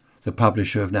stopped. The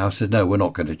publisher have now said, no, we're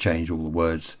not going to change all the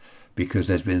words because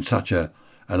there's been such an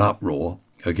uproar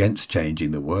against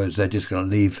changing the words. They're just going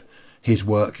to leave his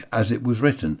work as it was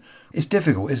written. It's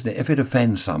difficult, isn't it? If it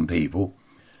offends some people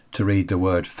to read the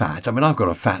word fat. I mean, I've got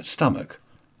a fat stomach.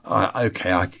 I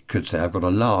could say I've got a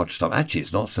large stomach. Actually,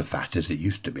 it's not so fat as it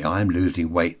used to be. I am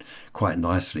losing weight quite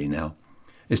nicely now.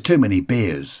 It's too many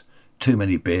beers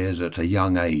at a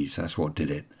young age. That's what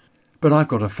did it. But I've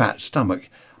got a fat stomach.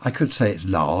 I could say it's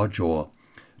large or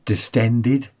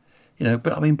distended,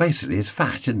 but I mean, basically it's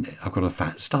fat, isn't it? I've got a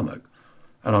fat stomach.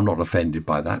 And I'm not offended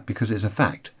by that because it's a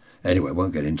fact. Anyway, I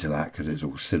won't get into that because it's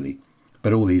all silly.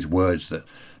 But all these words that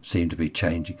seem to be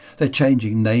changing. They're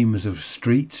changing names of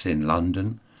streets in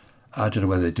London. I don't know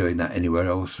whether they're doing that anywhere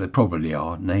else. They probably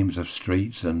are. Names of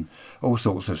streets and all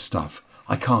sorts of stuff.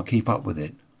 I can't keep up with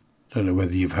it. I don't know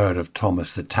whether you've heard of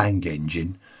Thomas the Tank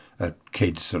Engine, a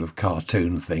kid's sort of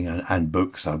cartoon thing and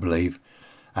books, I believe.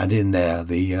 And in there,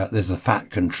 there's the fat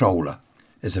controller.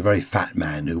 It's a very fat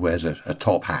man who wears a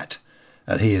top hat.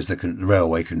 And he is the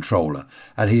railway controller.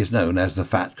 And he is known as the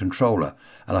fat controller.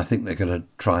 And I think they're going to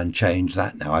try and change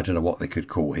that now. I don't know what they could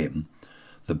call him.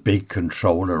 The big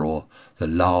controller or the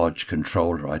large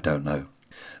controller, I don't know.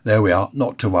 There we are,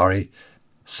 not to worry.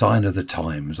 Sign of the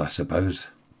times, I suppose.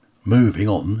 Moving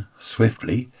on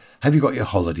swiftly. Have you got your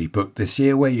holiday booked this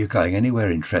year? Where are you going? Anywhere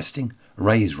interesting?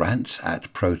 Ray's Rants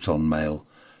at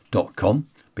protonmail.com.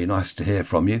 Be nice to hear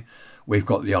from you. We've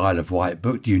got the Isle of Wight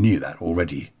booked. You knew that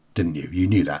already, didn't you? You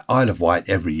knew that. Isle of Wight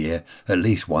every year, at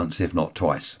least once, if not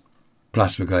twice.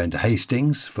 Plus we're going to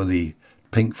Hastings for the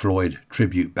Pink Floyd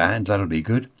tribute band. That'll be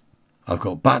good. I've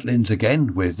got Butlins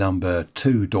again with number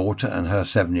 2 daughter and her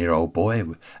 7-year-old boy.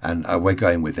 And we're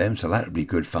going with them, so that'll be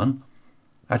good fun.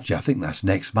 Actually, I think that's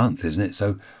next month, isn't it?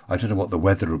 So I don't know what the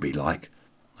weather will be like.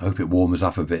 I hope it warms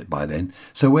up a bit by then.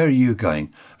 So where are you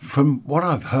going? From what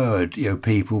I've heard,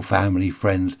 people, family,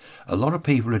 friends, a lot of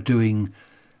people are doing,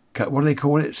 what do they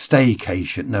call it?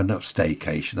 Staycation. No, not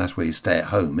staycation. That's where you stay at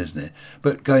home, isn't it?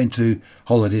 But going to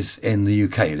holidays in the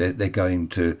UK. They're going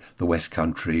to the West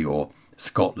Country or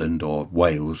Scotland or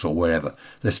Wales or wherever.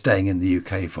 They're staying in the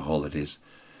UK for holidays.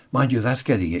 Mind you, that's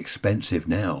getting expensive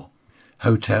now.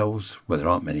 Hotels, well, there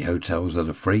aren't many hotels that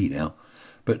are free now,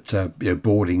 but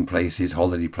boarding places,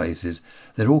 holiday places,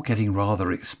 they're all getting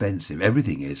rather expensive.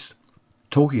 Everything is.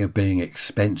 Talking of being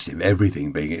expensive,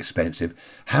 everything being expensive,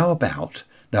 how about,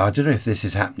 now I don't know if this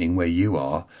is happening where you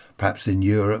are, perhaps in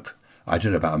Europe, I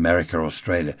don't know about America or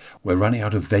Australia, we're running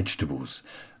out of vegetables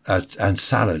and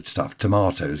salad stuff,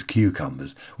 tomatoes,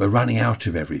 cucumbers. We're running out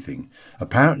of everything.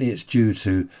 Apparently it's due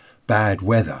to bad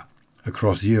weather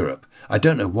across Europe. I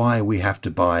don't know why we have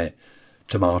to buy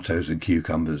tomatoes and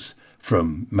cucumbers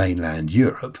from mainland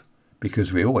Europe,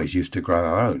 because we always used to grow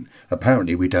our own.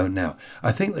 Apparently we don't now.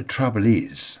 I think the trouble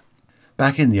is,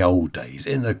 back in the old days,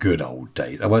 in the good old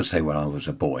days, I won't say when I was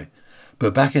a boy,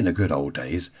 but back in the good old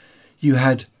days, you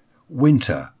had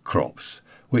winter crops,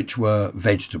 which were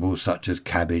vegetables such as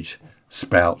cabbage,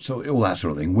 sprouts, all that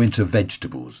sort of thing, winter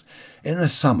vegetables. In the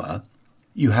summer,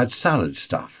 you had salad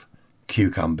stuff,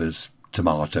 cucumbers,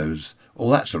 tomatoes, all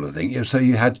that sort of thing. So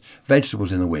you had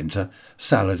vegetables in the winter,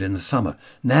 salad in the summer.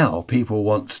 Now people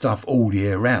want stuff all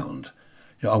year round.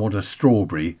 I want a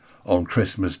strawberry on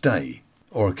Christmas Day,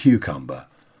 or a cucumber,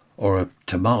 or a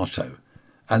tomato.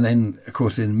 And then, of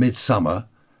course, in midsummer,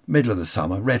 middle of the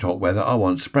summer, red hot weather, I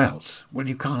want sprouts. Well,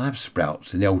 you can't have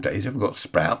sprouts. In the old days, you haven't got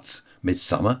sprouts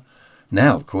midsummer.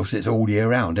 Now, of course, it's all year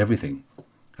round, everything.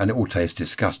 And it all tastes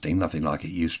disgusting, nothing like it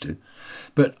used to.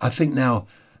 But I think now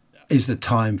is the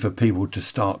time for people to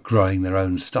start growing their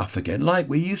own stuff again, like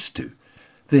we used to.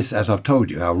 This, as I've told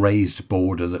you, our raised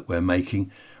border that we're making,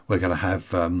 we're going to have,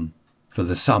 for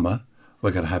the summer,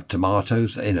 we're going to have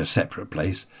tomatoes in a separate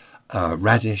place,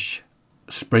 radish,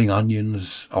 spring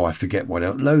onions, I forget what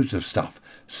else, loads of stuff,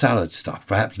 salad stuff,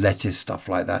 perhaps lettuce, stuff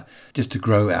like that, just to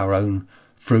grow our own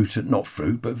fruit, not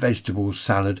fruit, but vegetables,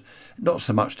 salad, not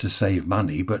so much to save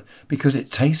money, but because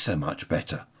it tastes so much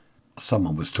better.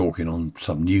 Someone was talking on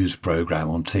some news programme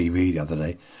on TV the other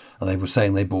day, and they were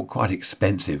saying they bought quite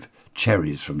expensive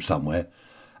cherries from somewhere,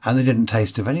 and they didn't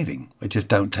taste of anything. They just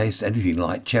don't taste anything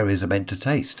like cherries are meant to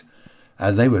taste.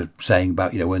 And they were saying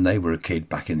about, when they were a kid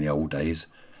back in the old days,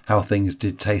 how things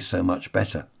did taste so much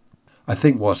better. I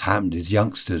think what's happened is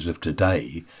youngsters of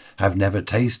today have never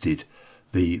tasted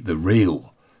the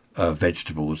real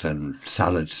vegetables and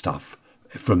salad stuff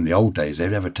from the old days. They've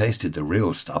never tasted the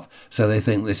real stuff, so they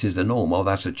think this is the norm. Oh,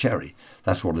 that's a cherry.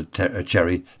 That's what a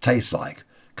cherry tastes like.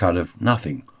 Kind of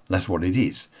nothing. That's what it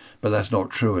is. But that's not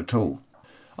true at all.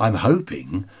 I'm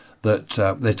hoping that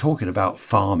they're talking about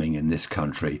farming in this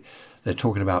country. They're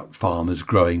talking about farmers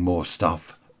growing more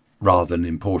stuff rather than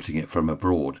importing it from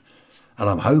abroad. And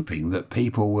I'm hoping that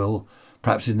people will,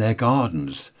 perhaps in their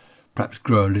gardens, perhaps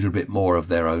grow a little bit more of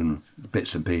their own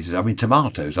bits and pieces. I mean,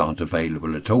 tomatoes aren't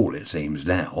available at all, it seems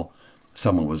now.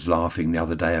 Someone was laughing the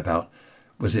other day about,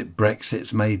 was it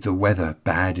Brexit's made the weather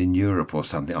bad in Europe or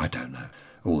something? I don't know.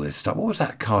 All this stuff. What was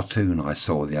that cartoon I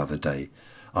saw the other day?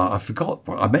 I forgot.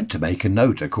 I meant to make a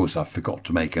note. Of course, I forgot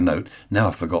to make a note. Now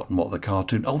I've forgotten what the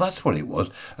cartoon... Oh, that's what it was,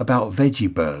 about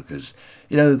veggie burgers.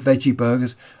 You know, veggie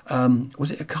burgers. Was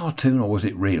it a cartoon or was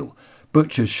it real?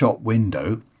 Butcher's shop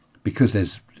window, because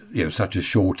there's such a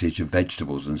shortage of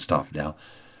vegetables and stuff now.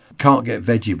 Can't get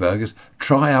veggie burgers.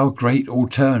 Try our great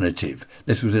alternative.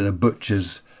 This was in a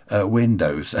butcher's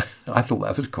windows. I thought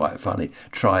that was quite funny.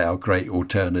 Try our great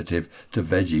alternative to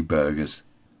veggie burgers.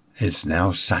 It's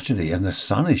now Saturday and the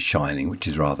sun is shining, which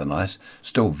is rather nice.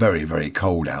 Still very, very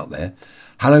cold out there.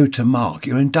 Hello to Mark.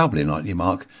 You're in Dublin, aren't you,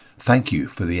 Mark? Thank you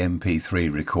for the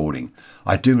MP3 recording.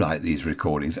 I do like these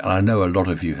recordings, and I know a lot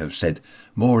of you have said,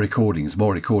 more recordings,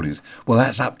 more recordings. Well,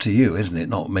 that's up to you, isn't it?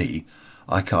 Not me.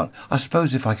 I can't. I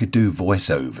suppose if I could do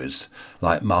voiceovers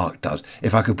like Mark does,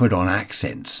 if I could put on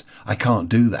accents. I can't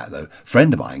do that, though. A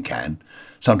friend of mine can.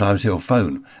 Sometimes he'll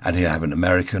phone and he'll have an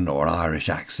American or an Irish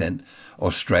accent,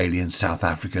 Australian, South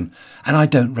African, and I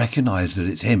don't recognise that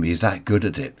it's him. He's that good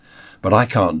at it. But I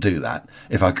can't do that.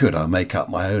 If I could, I'd make up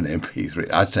my own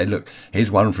MP3. I'd say, look,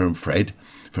 here's one from Fred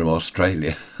from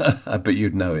Australia, but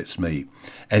you'd know it's me.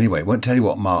 Anyway, won't tell you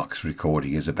what Mark's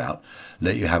recording is about.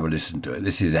 Let you have a listen to it.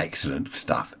 This is excellent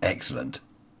stuff. Excellent.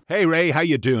 Hey Ray, how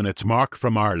you doing? It's Mark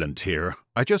from Ireland here.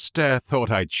 I just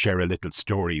thought I'd share a little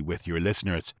story with your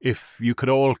listeners. If you could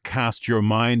all cast your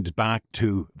mind back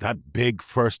to that big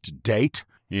first date,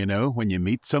 when you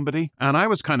meet somebody. And I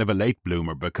was kind of a late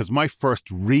bloomer because my first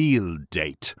real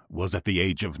date was at the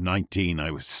age of 19.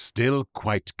 I was still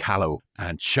quite callow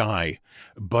and shy.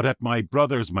 But at my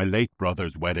late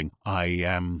brother's wedding,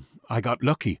 I got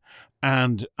lucky.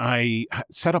 And I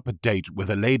set up a date with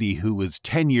a lady who was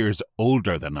 10 years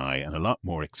older than I and a lot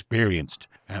more experienced.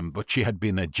 But she had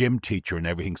been a gym teacher and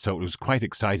everything, so it was quite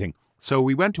exciting. So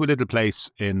we went to a little place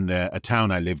in a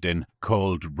town I lived in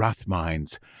called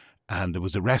Rathmines. And there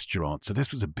was a restaurant. So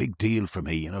this was a big deal for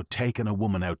me, taking a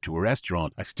woman out to a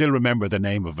restaurant. I still remember the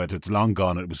name of it. It's long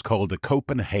gone. It was called the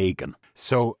Copenhagen.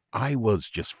 So I was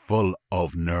just full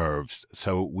of nerves.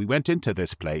 So we went into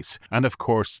this place. And of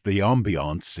course, the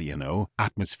ambience,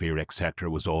 atmosphere, etc.,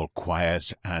 was all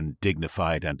quiet and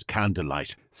dignified and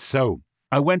candlelight. So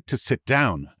I went to sit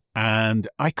down and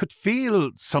I could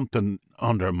feel something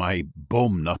under my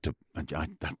bum, I'm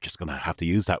just going to have to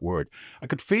use that word. I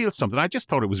could feel something. I just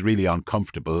thought it was really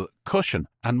uncomfortable cushion.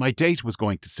 And my date was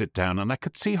going to sit down and I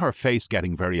could see her face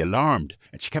getting very alarmed.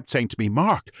 And she kept saying to me,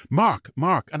 Mark, Mark,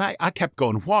 Mark. And I kept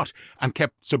going, what? And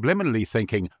kept subliminally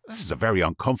thinking, this is a very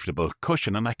uncomfortable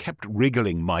cushion. And I kept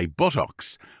wriggling my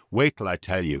buttocks. Wait till I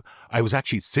tell you, I was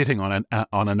actually sitting on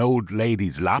an old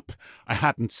lady's lap I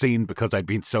hadn't seen because I'd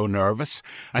been so nervous.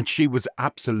 And she was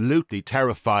absolutely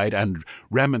terrified and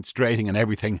remonstrating and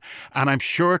everything. And I'm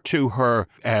sure to her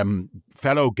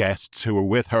fellow guests who were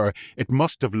with her, it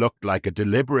must have looked like a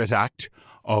deliberate act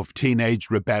of teenage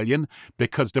rebellion,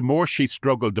 because the more she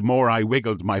struggled, the more I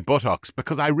wiggled my buttocks,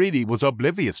 because I really was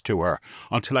oblivious to her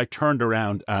until I turned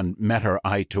around and met her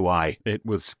eye to eye. It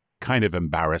was kind of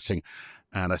embarrassing.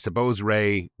 And I suppose,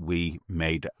 Ray, we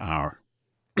made our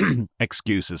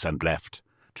excuses and left.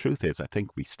 Truth is, I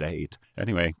think we stayed.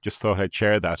 Anyway, just thought I'd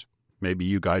share that. Maybe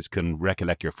you guys can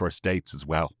recollect your first dates as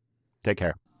well. Take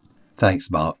care. Thanks,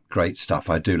 Mark. Great stuff.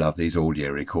 I do love these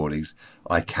audio recordings.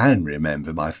 I can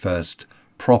remember my first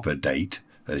proper date,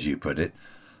 as you put it.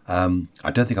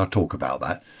 I don't think I'll talk about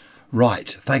that. Right.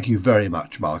 Thank you very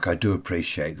much, Mark. I do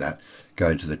appreciate that.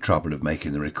 Going to the trouble of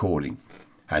making the recording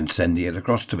and sending it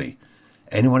across to me.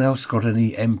 Anyone else got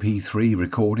any MP3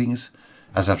 recordings?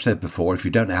 As I've said before, if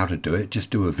you don't know how to do it, just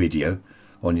do a video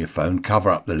on your phone. Cover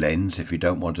up the lens if you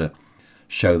don't want to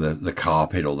show the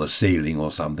carpet or the ceiling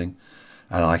or something.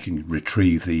 And I can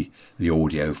retrieve the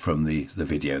audio from the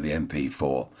video, the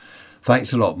MP4.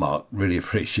 Thanks a lot, Mark. Really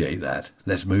appreciate that.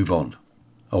 Let's move on.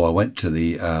 Oh, I went to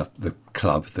the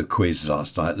club, the quiz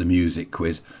last night, the music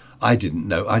quiz. I didn't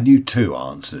know. I knew two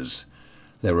answers.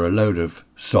 There were a load of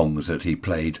songs that he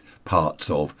played parts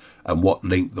of and what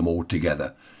linked them all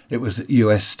together. It was the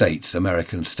US states,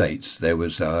 American states. There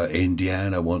was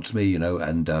Indiana wants me,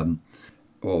 and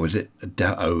what was it?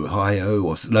 Ohio,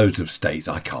 or loads of states.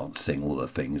 I can't sing all the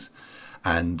things.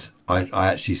 And I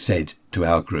actually said to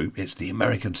our group, it's the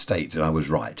American states, and I was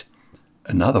right.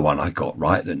 Another one I got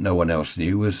right that no one else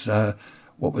knew was,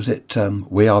 what was it?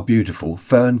 We Are Beautiful,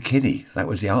 Fern Kinney. That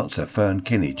was the answer, Fern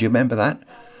Kinney. Do you remember that?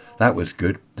 That was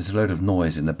good. There's a load of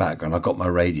noise in the background. I got my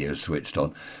radio switched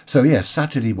on. So, yeah,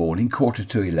 Saturday morning,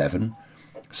 11:45.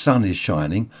 Sun is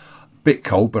shining. Bit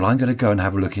cold, but I'm going to go and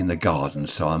have a look in the garden,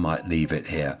 so I might leave it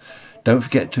here. Don't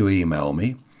forget to email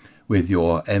me with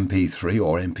your MP3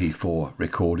 or MP4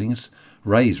 recordings.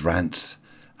 Ray's Rants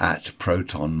at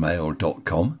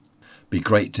protonmail.com. Be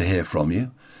great to hear from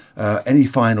you. Any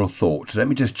final thoughts? Let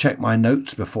me just check my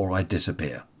notes before I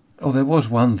disappear. Oh, there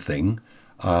was one thing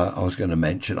I was going to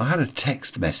mention. I had a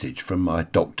text message from my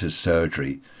doctor's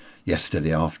surgery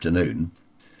yesterday afternoon,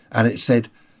 and it said,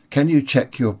 can you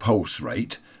check your pulse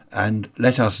rate and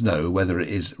let us know whether it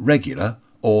is regular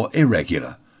or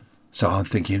irregular? So I'm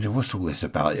thinking, what's all this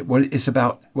about? Well, it's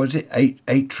about, was it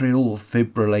atrial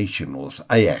fibrillation or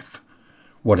AF,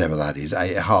 whatever that is,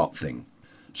 a heart thing.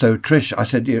 So Trish, I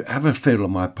said, you have a feel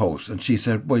on my pulse. And she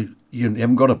said, well, you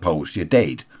haven't got a pulse, you're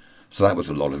dead. So that was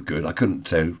a lot of good. I couldn't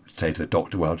say to the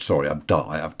doctor, well, sorry, I've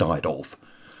died off.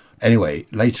 Anyway,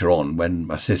 later on, when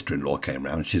my sister-in-law came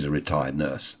round, she's a retired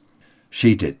nurse,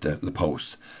 she did the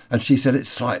pulse. And she said it's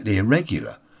slightly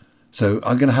irregular. So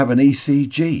I'm going to have an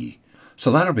ECG. So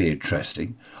that'll be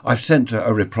interesting. I've sent her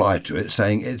a reply to it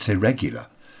saying it's irregular.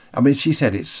 I mean, she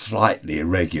said it's slightly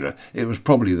irregular. It was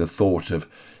probably the thought of,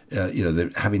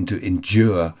 having to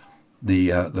endure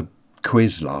the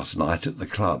quiz last night at the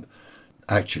club.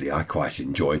 Actually, I quite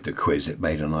enjoyed the quiz. It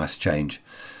made a nice change.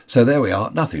 So there we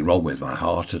are. Nothing wrong with my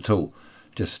heart at all.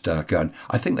 Just going.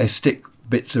 I think they stick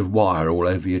bits of wire all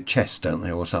over your chest, don't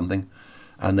they, or something?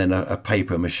 And then a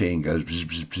paper machine goes bzz,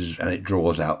 bzz, bzz, and it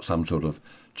draws out some sort of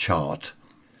chart.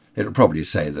 It'll probably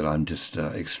say that I'm just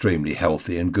extremely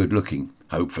healthy and good looking,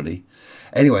 hopefully.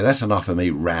 Anyway, that's enough of me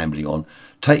rambling on.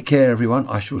 Take care, everyone.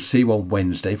 I shall see you on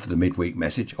Wednesday for the midweek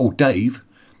message. Oh, Dave,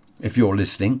 if you're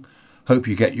listening, hope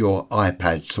you get your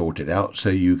iPad sorted out so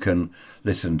you can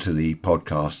listen to the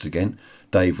podcast again.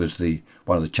 Dave was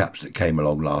one of the chaps that came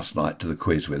along last night to the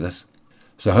quiz with us.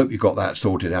 So I hope you got that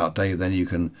sorted out, Dave. Then you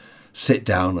can sit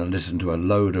down and listen to a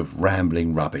load of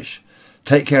rambling rubbish.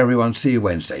 Take care, everyone. See you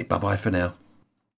Wednesday. Bye-bye for now.